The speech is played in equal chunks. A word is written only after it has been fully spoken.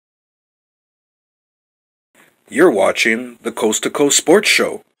You're watching the Coast to Coast Sports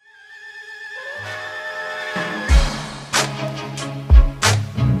Show.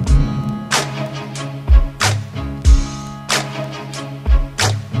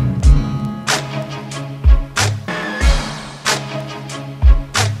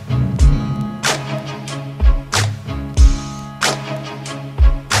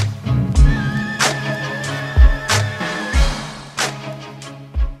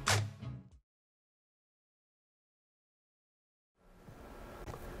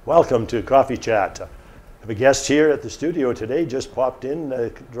 Welcome to Coffee Chat. I have a guest here at the studio today, just popped in,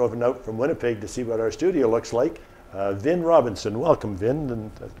 drove out from Winnipeg to see what our studio looks like. Vin Robinson. Welcome, Vin,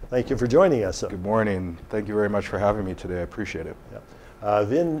 and thank you for joining us. Good morning. Thank you very much for having me today. I appreciate it. Yeah.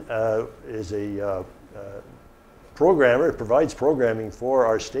 Vin is a programmer, provides programming for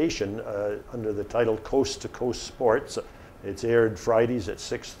our station under the title Coast to Coast Sports. It's aired Fridays at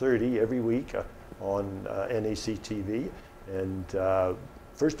 6:30 every week on NAC TV. And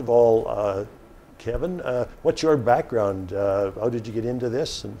first of all, Kevin, what's your background? How did you get into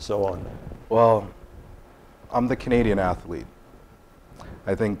this and so on? Well, I'm the Canadian athlete.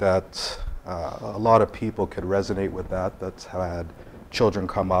 I think that a lot of people could resonate with that, that's had children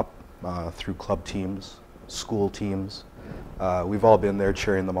come up through club teams, school teams. We've all been there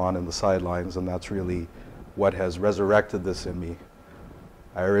cheering them on in the sidelines, and that's really what has resurrected this in me.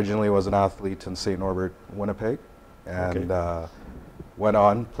 I originally was an athlete in St. Norbert, Winnipeg, and went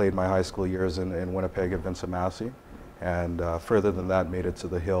on, played my high school years in Winnipeg at Vincent Massey, and further than that, made it to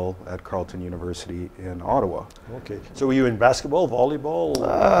the Hill at Carleton University in Ottawa. Okay, so were you in basketball, volleyball,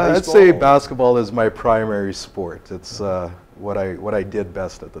 baseball? I'd say basketball is my primary sport. It's what I did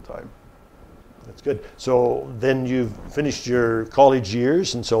best at the time. That's good. So then you've finished your college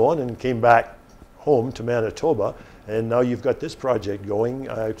years and so on and came back home to Manitoba, and now you've got this project going.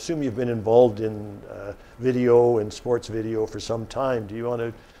 I assume you've been involved in video and sports video for some time. Do you want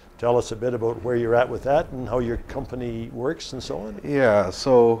to tell us a bit about where you're at with that and how your company works and so on? Yeah,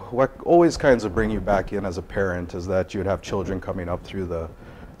 so what always kinds of bring you back in as a parent is that you'd have children coming up through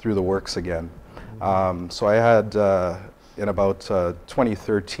the works again. So I had, in about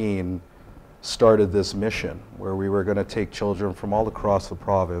 2013, started this mission where we were going to take children from all across the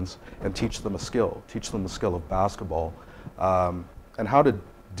province and teach them the skill of basketball, and how to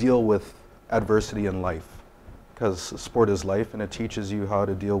deal with adversity in life, because sport is life and it teaches you how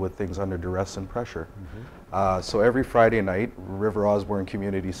to deal with things under duress and pressure. So every Friday night, River Osborne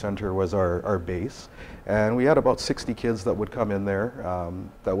Community Center was our base, and we had about 60 kids that would come in there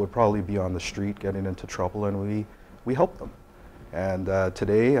that would probably be on the street getting into trouble, and we helped them. And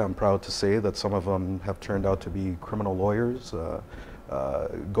today, I'm proud to say that some of them have turned out to be criminal lawyers,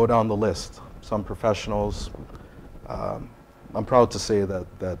 go down the list, some professionals. I'm proud to say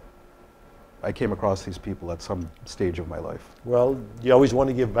that I came across these people at some stage of my life. Well, you always want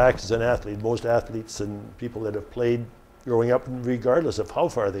to give back as an athlete. Most athletes and people that have played growing up, regardless of how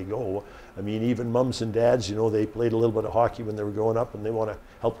far they go, I mean, even mums and dads, you know, they played a little bit of hockey when they were growing up and they want to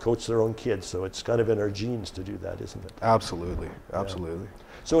help coach their own kids. So it's kind of in our genes to do that, isn't it? Absolutely, absolutely. Yeah.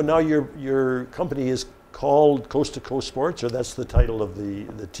 So now your company is called Coast to Coast Sports, or that's the title of the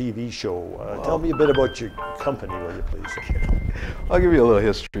TV show. Tell me a bit about your company, will you please? I'll give you a little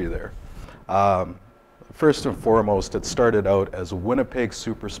history there. First and foremost, it started out as Winnipeg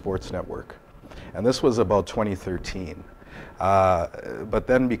Super Sports Network, and this was about 2013. But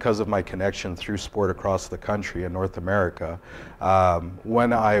then, because of my connection through sport across the country in North America,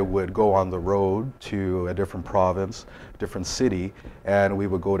 when I would go on the road to a different province, different city, and we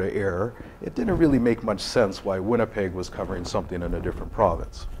would go to air, it didn't really make much sense why Winnipeg was covering something in a different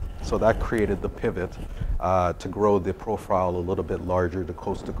province. So that created the pivot to grow the profile a little bit larger to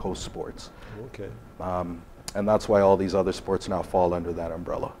Coast Sports. Okay. And that's why all these other sports now fall under that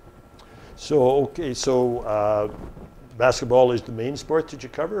umbrella. So, okay, so basketball is the main sport that you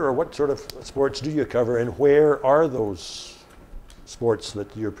cover, or what sort of sports do you cover, and where are those sports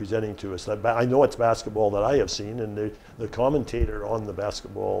that you're presenting to us? I know it's basketball that I have seen, and the commentator on the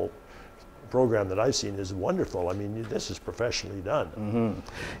basketball program that I've seen is wonderful. I mean, this is professionally done.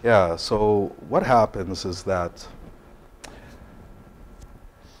 Yeah, so what happens is that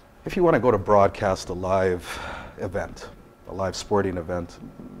if you want to go to broadcast a live event, a live sporting event,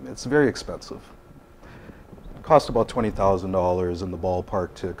 it's very expensive. It costs about $20,000 in the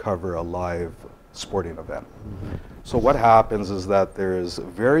ballpark to cover a live sporting event. So what happens is that there is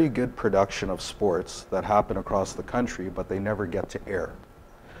very good production of sports that happen across the country, but they never get to air.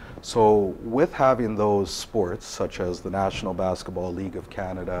 So with having those sports, such as the National Basketball League of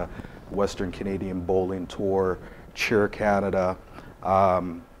Canada, Western Canadian Bowling Tour, Cheer Canada,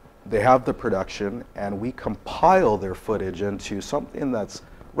 they have the production, and we compile their footage into something that's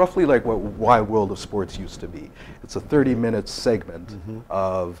roughly like what Wide World of Sports used to be. It's a 30-minute segment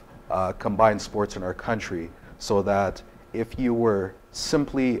of combined sports in our country, so that if you were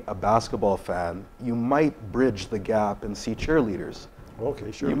simply a basketball fan, you might bridge the gap and see cheerleaders.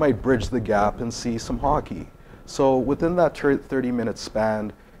 Okay, sure. You might bridge the gap and see some hockey. So within that 30-minute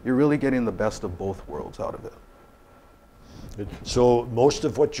span, you're really getting the best of both worlds out of it. So most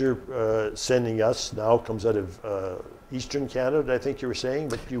of what you're sending us now comes out of Eastern Canada, I think you were saying,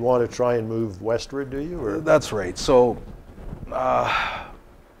 but you want to try and move westward, do you? Or? That's right. So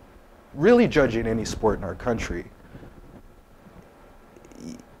really judging any sport in our country,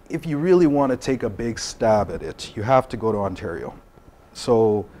 if you really want to take a big stab at it, you have to go to Ontario.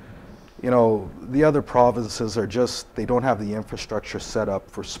 So, you know, the other provinces are just, they don't have the infrastructure set up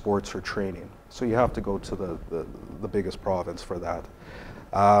for sports or training. So you have to go to the biggest province for that.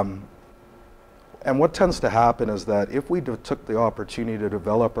 And what tends to happen is that if we took the opportunity to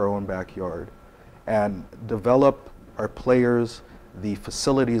develop our own backyard and develop our players, the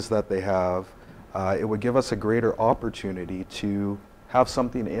facilities that they have, it would give us a greater opportunity to have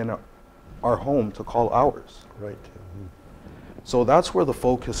something in our home to call ours. Right. So that's where the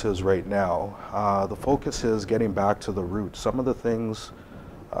focus is right now. The focus is getting back to the roots. Some of the things,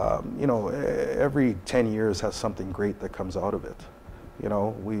 you know, every 10 years has something great that comes out of it. You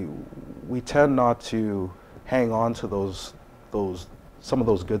know, we tend not to hang on to some of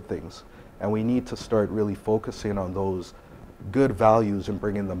those good things, and we need to start really focusing on those good values and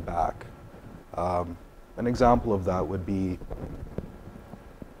bringing them back. An example of that would be,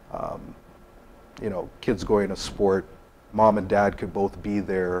 you know, kids going to sport. Mom and dad could both be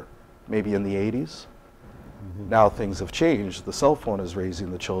there maybe in the 80s. Now things have changed. The cell phone is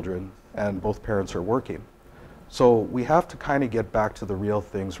raising the children, and both parents are working. So we have to kind of get back to the real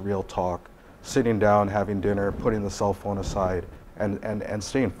things, real talk, sitting down, having dinner, putting the cell phone aside, and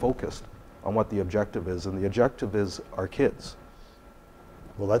staying focused on what the objective is. And the objective is our kids.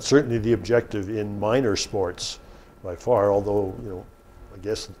 Well, that's certainly the objective in minor sports by far, although, you know, I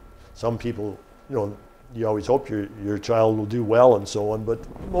guess some people, you know, you always hope your child will do well and so on, but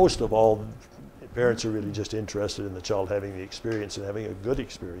most of all, parents are really just interested in the child having the experience and having a good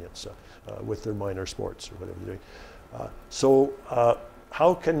experience with their minor sports or whatever they're doing. So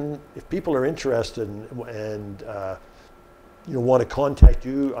how can, if people are interested and you know, want to contact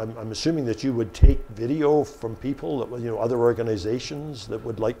you, I'm assuming that you would take video from people, that, you know, other organizations that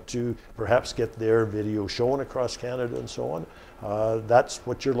would like to perhaps get their video shown across Canada and so on. That's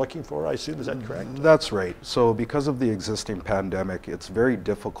what you're looking for, I assume, is that correct? That's right. So because of the existing pandemic, it's very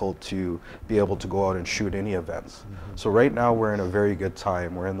difficult to be able to go out and shoot any events. So right now we're in a very good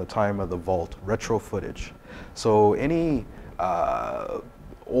time. We're in the time of the vault, retro footage. So any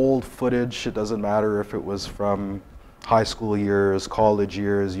old footage, it doesn't matter if it was from high school years, college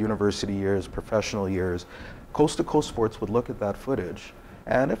years, university years, professional years, Coast to Coast Sports would look at that footage.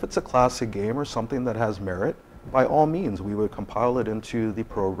 And if it's a classic game or something that has merit, by all means, we would compile it into the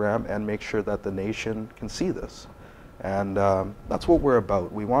program and make sure that the nation can see this. And that's what we're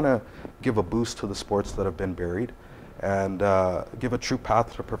about. We want to give a boost to the sports that have been buried and give a true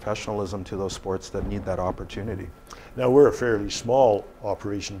path to professionalism to those sports that need that opportunity. Now, we're a fairly small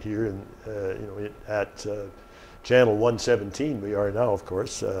operation here, and you know, at Channel 117 we are now, of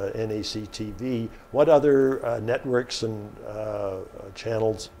course, NAC TV. What other networks and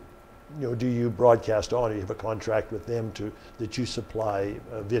channels, you know, do you broadcast on? Do you have a contract with them that you supply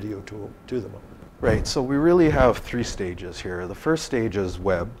video to them? Right, so we really have three stages here. The first stage is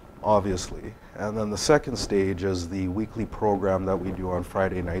web, obviously, and then the second stage is the weekly program that we do on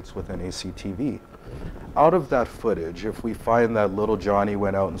Friday nights with NAC TV. Out of that footage, if we find that little Johnny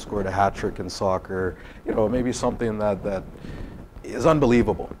went out and scored a hat trick in soccer, you know, maybe something that is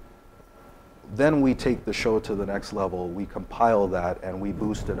unbelievable, then we take the show to the next level. We compile that and we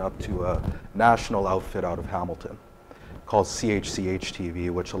boost it up to a national outfit out of Hamilton called CHCH TV,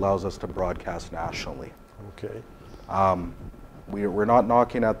 which allows us to broadcast nationally. Okay. We're not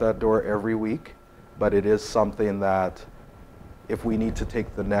knocking at that door every week, but it is something that if we need to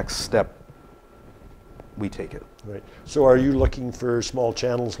take the next step, we take it. Right. So are you looking for small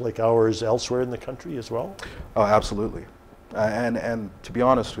channels like ours elsewhere in the country as well? Oh, absolutely. And to be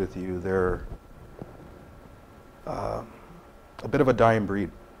honest with you, they're a bit of a dying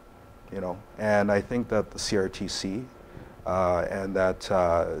breed, you know. And I think that the CRTC and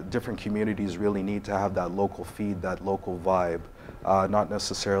that different communities really need to have that local feed, that local vibe, not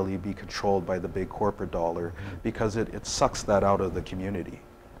necessarily be controlled by the big corporate dollar, because it sucks that out of the community.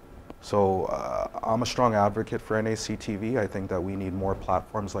 So I'm a strong advocate for NACTV. I think that we need more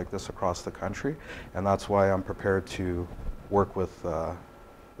platforms like this across the country, and that's why I'm prepared to work with the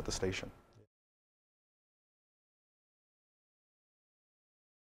station.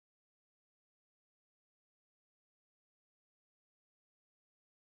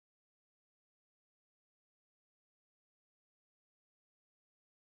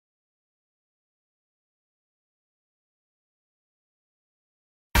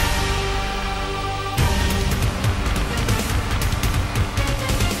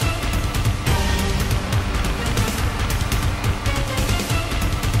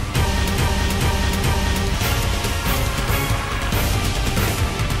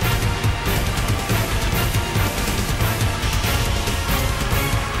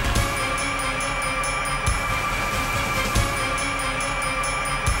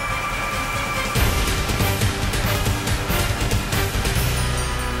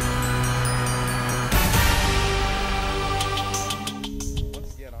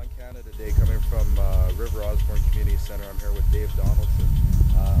 Center. I'm here with Dave Donaldson,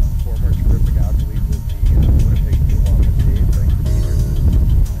 former terrific athlete with the Winnipeg Bombers. Dave, thanks for being here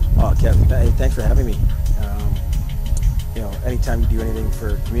today. Oh, Kevin, thanks for having me. You know, anytime you do anything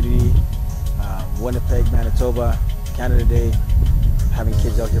for community, Winnipeg, Manitoba, Canada Day, having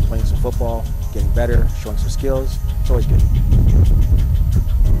kids out here playing some football, getting better, showing some skills, it's always good.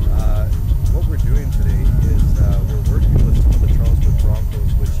 What we're doing today is we're working with some of the Charleston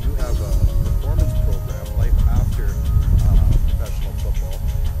Broncos, which you have a performance program, Life After Professional Football,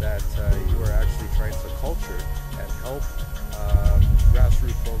 that you are actually trying to culture and help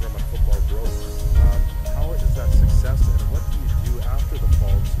grassroots program of football growth. How is that success, and what do you do after the fall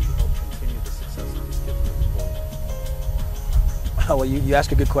to help continue the success of these kids moving forward? Well, you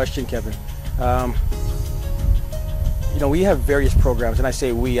ask a good question, Kevin. You know, we have various programs, and I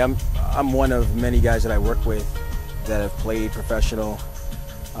say we, I'm one of many guys that I work with that have played professional.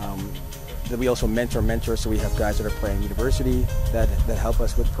 That we also mentor, so we have guys that are playing university that help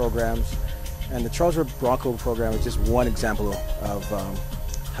us with programs. And the Charleston Bronco program is just one example of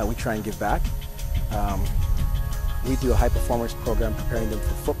how we try and give back. We do a high performance program preparing them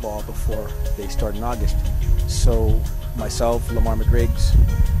for football before they start in August. So myself, Lamar McGriggs,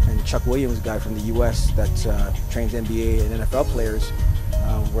 and Chuck Williams, a guy from the U.S. that trains NBA and NFL players,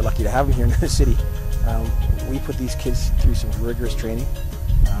 we're lucky to have him here in the city. We put these kids through some rigorous training.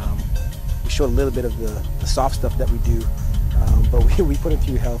 We show a little bit of the soft stuff that we do, but we put them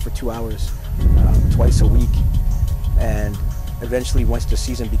through hell for 2 hours, twice a week. And eventually, once the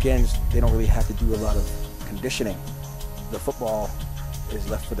season begins, they don't really have to do a lot of conditioning. The football is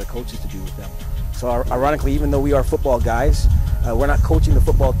left for the coaches to do with them. So ironically, even though we are football guys, we're not coaching the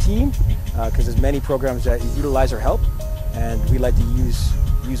football team because there's many programs that utilize our help, and we like to use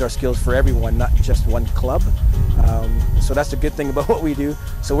our skills for everyone, not just one club. So that's the good thing about what we do.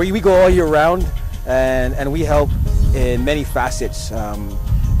 So we go all year round, and we help in many facets: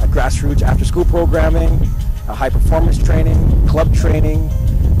 grassroots after-school programming, high performance training, club training.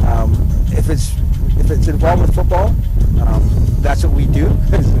 If it's involved with football, that's what we do.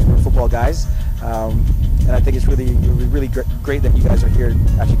 We're football guys. And I think it's really great that you guys are here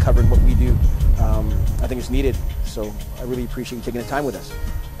actually covering what we do. I think it's needed, so I really appreciate you taking the time with us.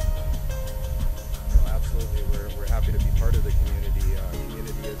 Well, absolutely, we're happy to be part of the community.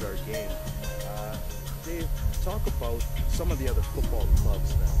 Community is our game. Dave, talk about some of the other football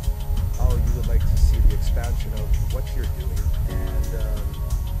clubs then. How you would like to see the expansion of what you're doing, and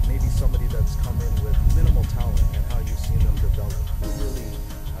maybe somebody that's come in with minimal talent and how you've seen them develop. Who really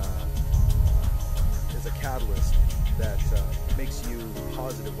is a catalyst that makes you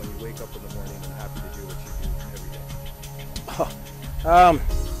positive when you wake up in the morning and happy to do what you do every day?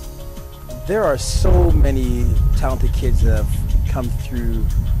 There are so many talented kids that have come through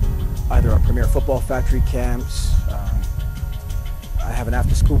either our Premier Football Factory camps. I have an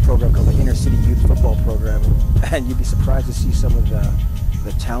after-school program called the Inner City Youth Football Program, and you'd be surprised to see some of the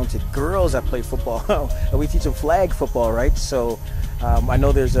talented girls that play football. We teach them flag football, right? So I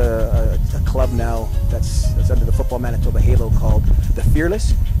know there's a club now that's under the Football Manitoba halo called the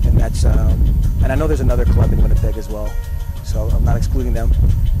Fearless, and that's and I know there's another club in Winnipeg as well. So I'm not excluding them,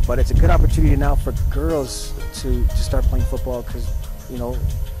 but it's a good opportunity now for girls to start playing football, because you know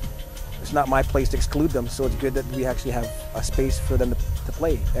it's not my place to exclude them. So it's good that we actually have a space for them to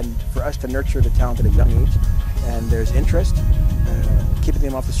play, and for us to nurture the talent at a young age. And there's interest. Keeping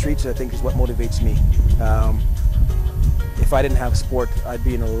them off the streets, I think, is what motivates me. If I didn't have sport, I'd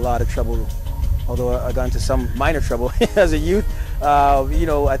be in a lot of trouble. Although I got into some minor trouble as a youth, you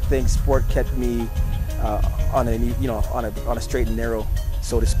know, I think sport kept me on a straight and narrow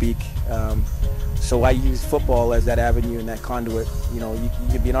so to speak. So I use football as that avenue and that conduit. You know, you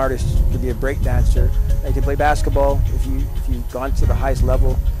could be an artist, you could be a break dancer, you could play basketball. If you've gone to the highest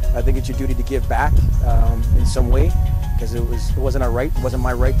level, I think it's your duty to give back in some way, because it wasn't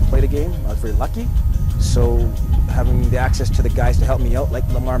my right to play the game. I was very lucky. So having the access to the guys to help me out, like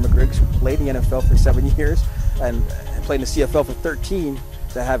Lamar McGriggs, who played in the NFL for 7 years and played in the CFL for 13,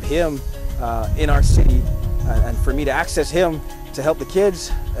 to have him in our city, and for me to access him to help the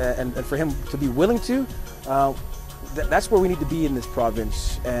kids, and for him to be willing to, that's where we need to be in this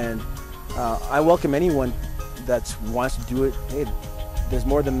province. And I welcome anyone that wants to do it. Hey, there's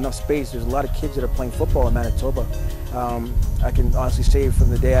more than enough space. There's a lot of kids that are playing football in Manitoba. I can honestly say from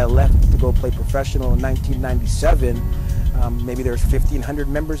the day I left to go play professional in 1997, maybe there's 1,500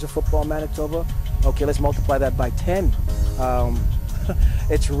 members of football in Manitoba. Okay, let's multiply that by 10.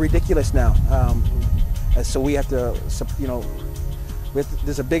 It's ridiculous now. So we have to, you know,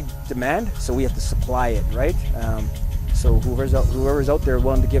 there's a big demand, so we have to supply it, right? So whoever's out there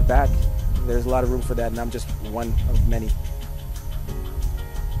willing to give back, there's a lot of room for that, and I'm just one of many.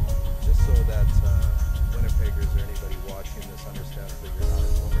 Just so that Winnipeggers or anybody watching this understands that you're not an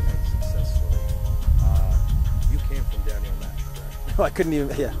overnight success story, you came from Daniel Mack, correct? I couldn't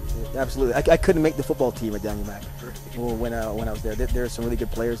even, yeah, absolutely. I couldn't make the football team at Daniel Mack when I was there. There are some really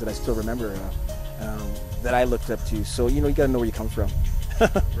good players that I still remember that I looked up to. So, you know, you got to know where you come from.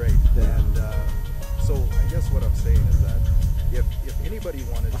 Right. Yeah. And so I guess what I'm saying is that if anybody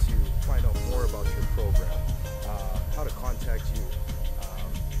wanted to find out more about your program, how to contact you,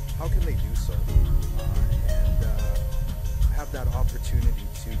 how can they do so? And have that opportunity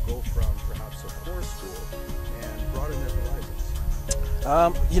to go from perhaps a core school and broaden their horizons?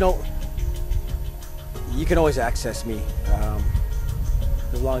 You know, you can always access me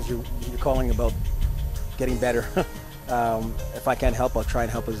as long as you're calling about getting better. If I can help, I'll try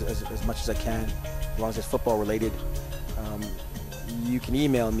and help as much as I can, as long as it's football related. You can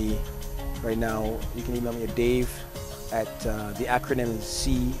email me right now. You can email me at Dave at the acronym is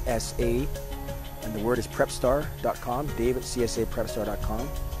CSA, and the word is prepstar.com. Dave at CSAprepstar.com.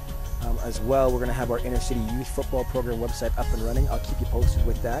 As well, we're going to have our inner city youth football program website up and running. I'll keep you posted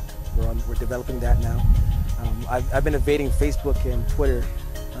with that. We're developing that now. I've been evading Facebook and Twitter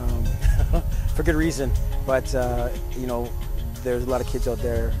for good reason, but you know, there's a lot of kids out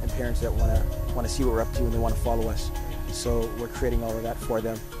there and parents that want to see what we're up to, and they want to follow us. So we're creating all of that for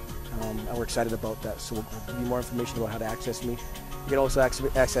them, and we're excited about that. So we'll give you more information about how to access me. You can also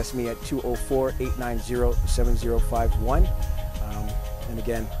access me at 204-890-7051. And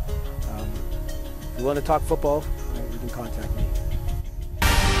again, if you want to talk football, you can contact me.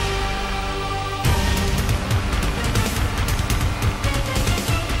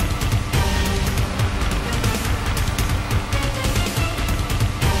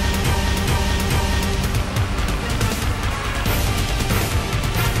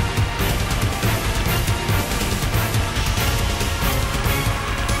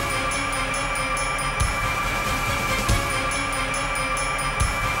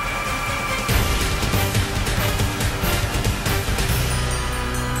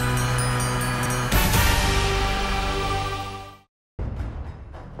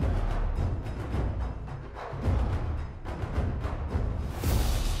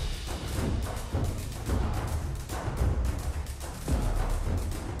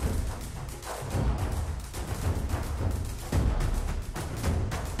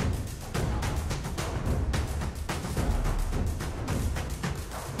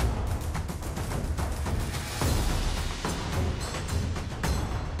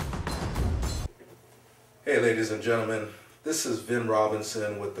 Hey ladies and gentlemen, this is Vin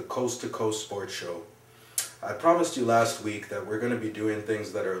Robinson with the Coast to Coast Sports Show. I promised you last week that we're going to be doing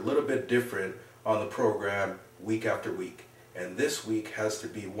things that are a little bit different on the program week after week. And this week has to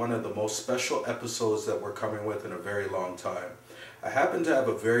be one of the most special episodes that we're coming with in a very long time. I happen to have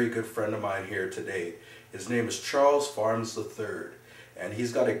a very good friend of mine here today. His name is Charles PHARMS III, and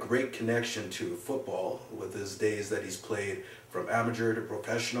he's got a great connection to football with his days that he's played from amateur to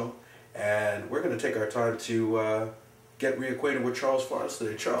professional. And we're going to take our time to get reacquainted with Charles PHARMS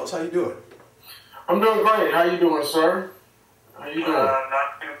today. Charles, how you doing? I'm doing great. How you doing, sir? How you doing?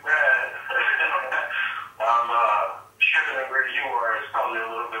 Not too bad. I'm sure that where you are is probably a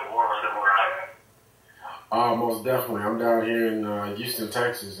little bit warmer than where I am. Most definitely. I'm down here in Houston,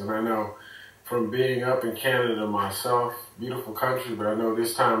 Texas, and I know from being up in Canada myself, beautiful country, but I know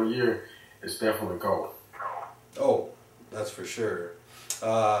this time of year it's definitely cold. Oh, that's for sure.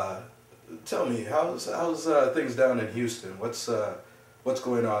 Tell me, how's things down in Houston? What's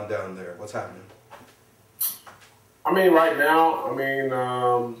going on down there? What's happening? I mean, right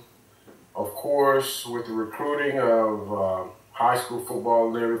now, of course, with the recruiting of high school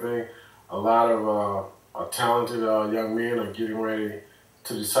football and everything, a lot of talented young men are getting ready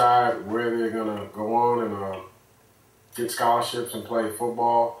to decide where they're going to go on and get scholarships and play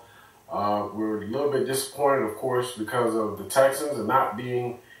football. We're a little bit disappointed, of course, because of the Texans and not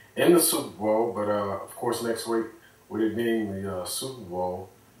being in the Super Bowl. But, of course, next week, with it being the Super Bowl,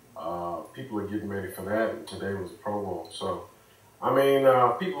 people are getting ready for that. And today was the Pro Bowl. So,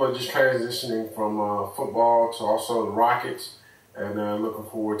 people are just transitioning from football to also the Rockets. And looking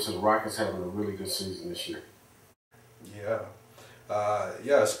forward to the Rockets having a really good season this year. Yeah.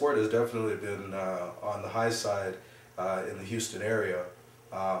 Sport has definitely been on the high side in the Houston area.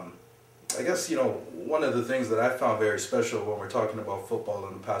 I guess, one of the things that I found very special when we're talking about football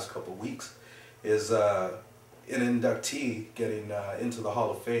in the past couple of weeks is an inductee getting into the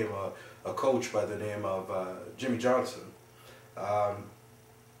Hall of Fame, a coach by the name of Jimmy Johnson.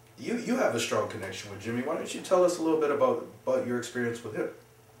 You have a strong connection with Jimmy. Why don't you tell us a little bit about your experience with him?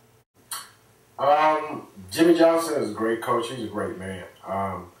 Jimmy Johnson is a great coach. He's a great man.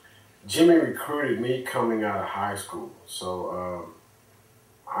 Jimmy recruited me coming out of high school. So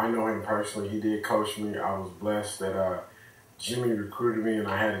I know him personally. He did coach me. I was blessed that Jimmy recruited me and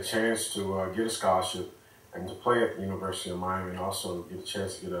I had a chance to get a scholarship and to play at the University of Miami and also get a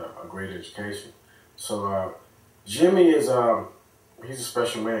chance to get a great education. So Jimmy is he's a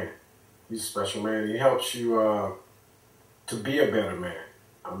special man. He's a special man. He helps you to be a better man.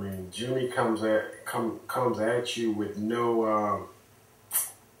 Jimmy comes at you with no.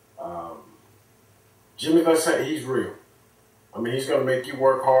 Jimmy, let's say he's real. He's going to make you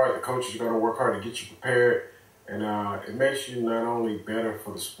work hard. The coaches are going to work hard to get you prepared, and it makes you not only better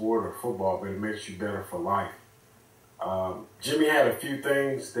for the sport or football, but it makes you better for life. Jimmy had a few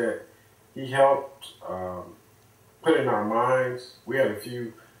things that he helped put in our minds. We had a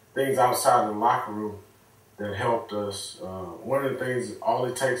few things outside the locker room that helped us. One of the things, all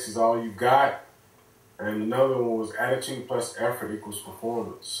it takes is all you got, and another one was attitude plus effort equals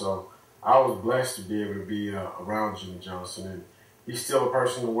performance. So I was blessed to be able to be around Jimmy Johnson, and he's still a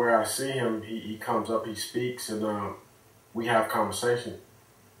person where I see him, he comes up, he speaks, and we have conversation.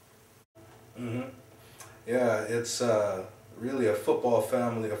 Yeah, it's really a football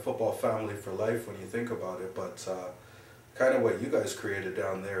family for life when you think about it, but kind of what you guys created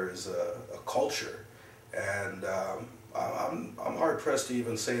down there is a culture. And I'm hard-pressed to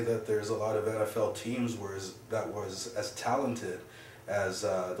even say that there's a lot of NFL teams that was as talented as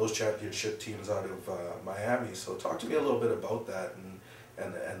those championship teams out of Miami. So talk to me a little bit about that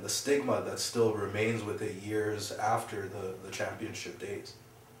and the stigma that still remains with it years after the championship days.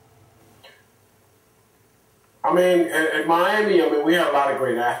 In Miami, we had a lot of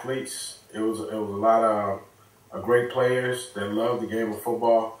great athletes. It was a lot of great players that loved the game of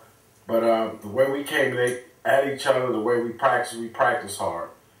football. But the way we came at each other, the way we practiced hard.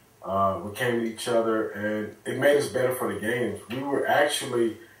 We came at each other, and it made us better for the games. We were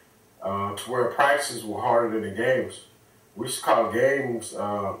actually to where practices were harder than the games. We used to call games,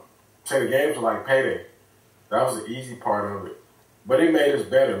 say the games were like payday. That was the easy part of it. But it made us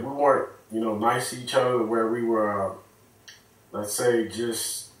better. We weren't, nice to each other where we were, let's say,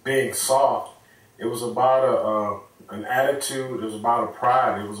 just being soft. It was about an attitude. It was about a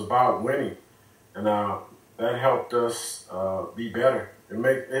pride. It was about winning. And that helped us be better. It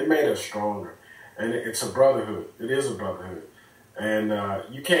made us stronger. And it's a brotherhood. It is a brotherhood. And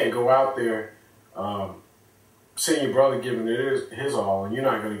you can't go out there seeing your brother giving his all, and you're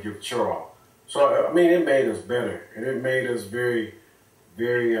not going to give it your all. So, it made us better. And it made us very,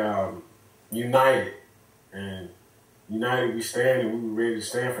 very united. And united we stand, and we were ready to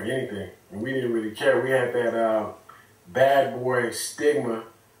stand for anything. And we didn't really care. We had that bad boy stigma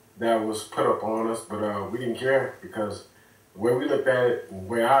that was put up on us, but we didn't care because the way we looked at it, and the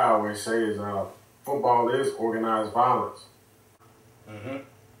way I always say is football is organized violence.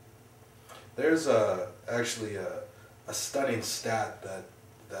 There's actually a stunning stat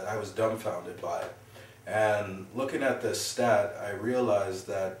that I was dumbfounded by. And looking at this stat, I realized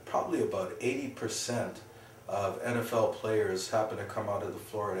that probably about 80% of NFL players happen to come out of the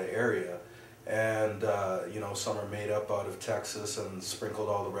Florida area. And, some are made up out of Texas and sprinkled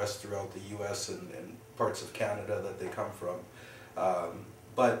all the rest throughout the U.S. and parts of Canada that they come from.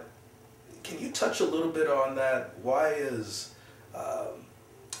 But can you touch a little bit on that? Why is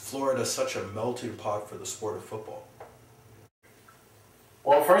Florida such a melting pot for the sport of football?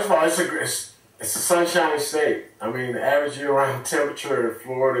 Well, first of all, it's a sunshiny state. The average year-round temperature in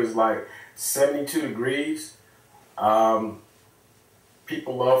Florida is like 72 degrees.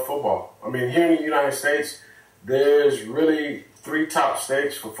 People love football. Here in the United States, there's really three top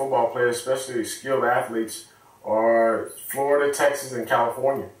states for football players, especially skilled athletes, are Florida, Texas, and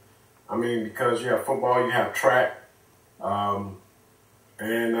California. I mean, because you have football, you have track, and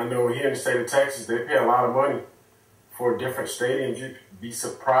I know here in the state of Texas, they pay a lot of money for different stadiums. You'd be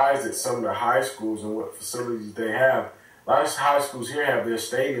surprised at some of the high schools and what facilities they have. A lot of high schools here have their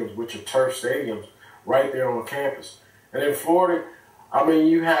stadiums, which are turf stadiums, right there on campus. And in Florida, I mean,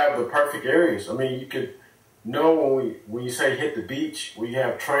 you have the perfect areas. I mean, you could know when you say hit the beach, we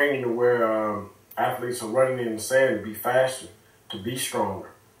have training to where athletes are running in the sand to be faster, to be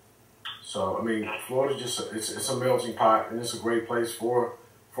stronger. So, I mean, Florida's just, it's a melting pot, and it's a great place for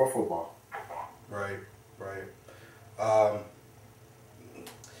football. Right, right.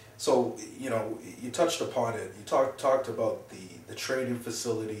 So, you know, you touched upon it. You talked about the training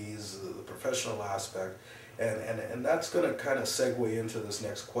facilities, the professional aspect, and that's going to kind of segue into this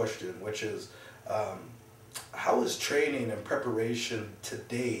next question, which is, how is training and preparation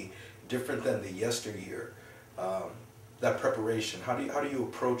today different than the yesteryear? That preparation, how do you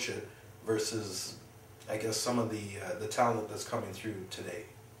approach it versus, I guess, some of the talent that's coming through today?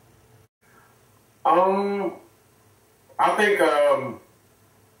 I think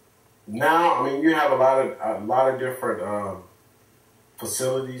now, I mean, you have a lot of different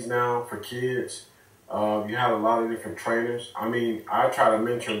facilities now for kids. You have a lot of different trainers. I mean, I try to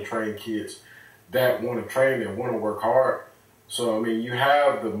mentor and train kids that want to train, that want to work hard. So, I mean, you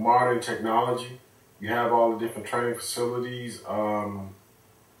have the modern technology. You have all the different training facilities.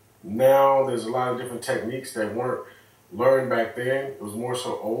 Now there's a lot of different techniques that weren't learned back then. It was more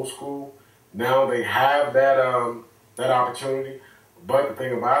so old school. Now they have that opportunity. But the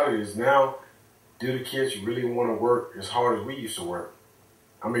thing about it is now, do the kids really want to work as hard as we used to work?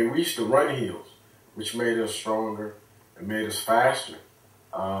 I mean, we used to run hills, which made us stronger and made us faster.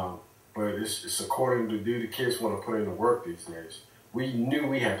 But it's according to, do the kids want to put in the work these days? We knew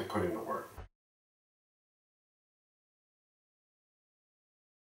we had to put in the work.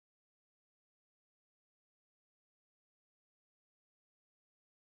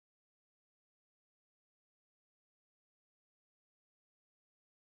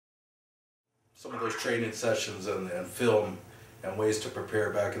 Some of those training sessions and film and ways to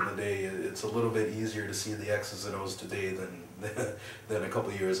prepare back in the day, it's a little bit easier to see the X's and O's today than a couple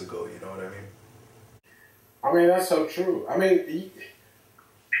of years ago, you know what I mean? I mean, that's so true. I mean,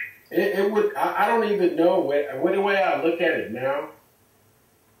 it would, I don't even know, the way I look at it now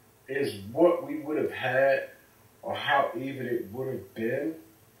is what we would have had or how even it would have been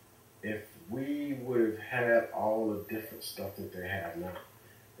if we would have had all the different stuff that they have now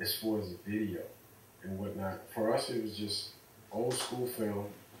as far as the video and whatnot. For us, it was just old school film,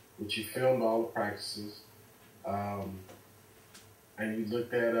 which you filmed all the practices, and you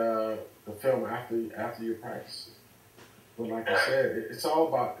looked at the film after your practices. But like I said, it's all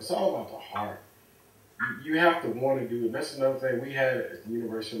about the heart. You have to want to do it. That's another thing we had at the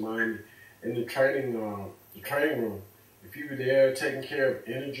University of Miami in the training room. If you were there taking care of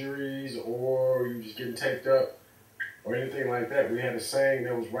injuries or you were just getting taped up or anything like that, we had a saying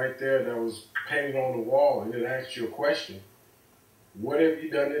that was right there that was painted on the wall, and it asked you a question. What have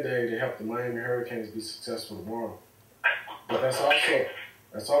you done today to help the Miami Hurricanes be successful tomorrow? But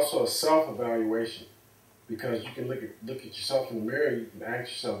that's also a self-evaluation, because you can look at yourself in the mirror. You can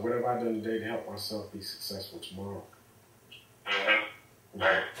ask yourself, what have I done today to help myself be successful tomorrow? Mm-hmm.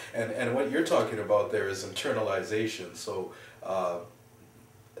 Right. And what you're talking about there is internalization. So,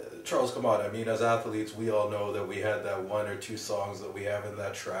 Charles, come on. I mean, as athletes, we all know that we had that one or two songs that we have in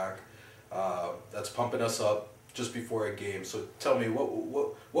that track that's pumping us up just before a game. So tell me,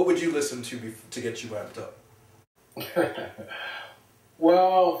 what would you listen to get you amped up?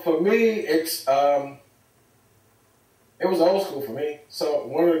 Well, for me, it was old school for me. So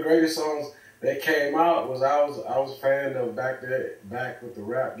one of the greatest songs that came out was I was a fan of back with the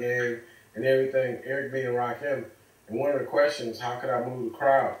rap game and everything, Eric B. and Rakim. And one of the questions, how could I move the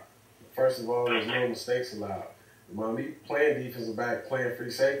crowd? First of all, there's no mistakes allowed. When me playing defensive back, playing free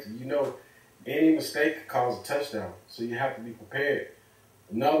safety, you know any mistake could cause a touchdown, so you have to be prepared.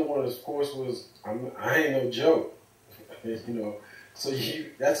 Another one, of course, was I ain't no joke. You know, so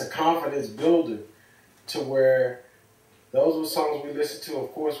that's a confidence builder to where those were songs we listened to.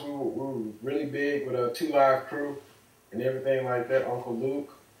 Of course, we were really big with a 2 Live Crew and everything like that, Uncle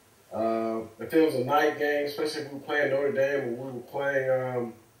Luke. If it was a night game, especially if we were playing Notre Dame or we were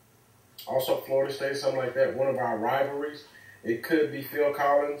playing also Florida State, something like that, one of our rivalries, it could be Phil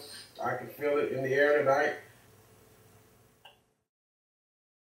Collins. I can feel it in the air tonight.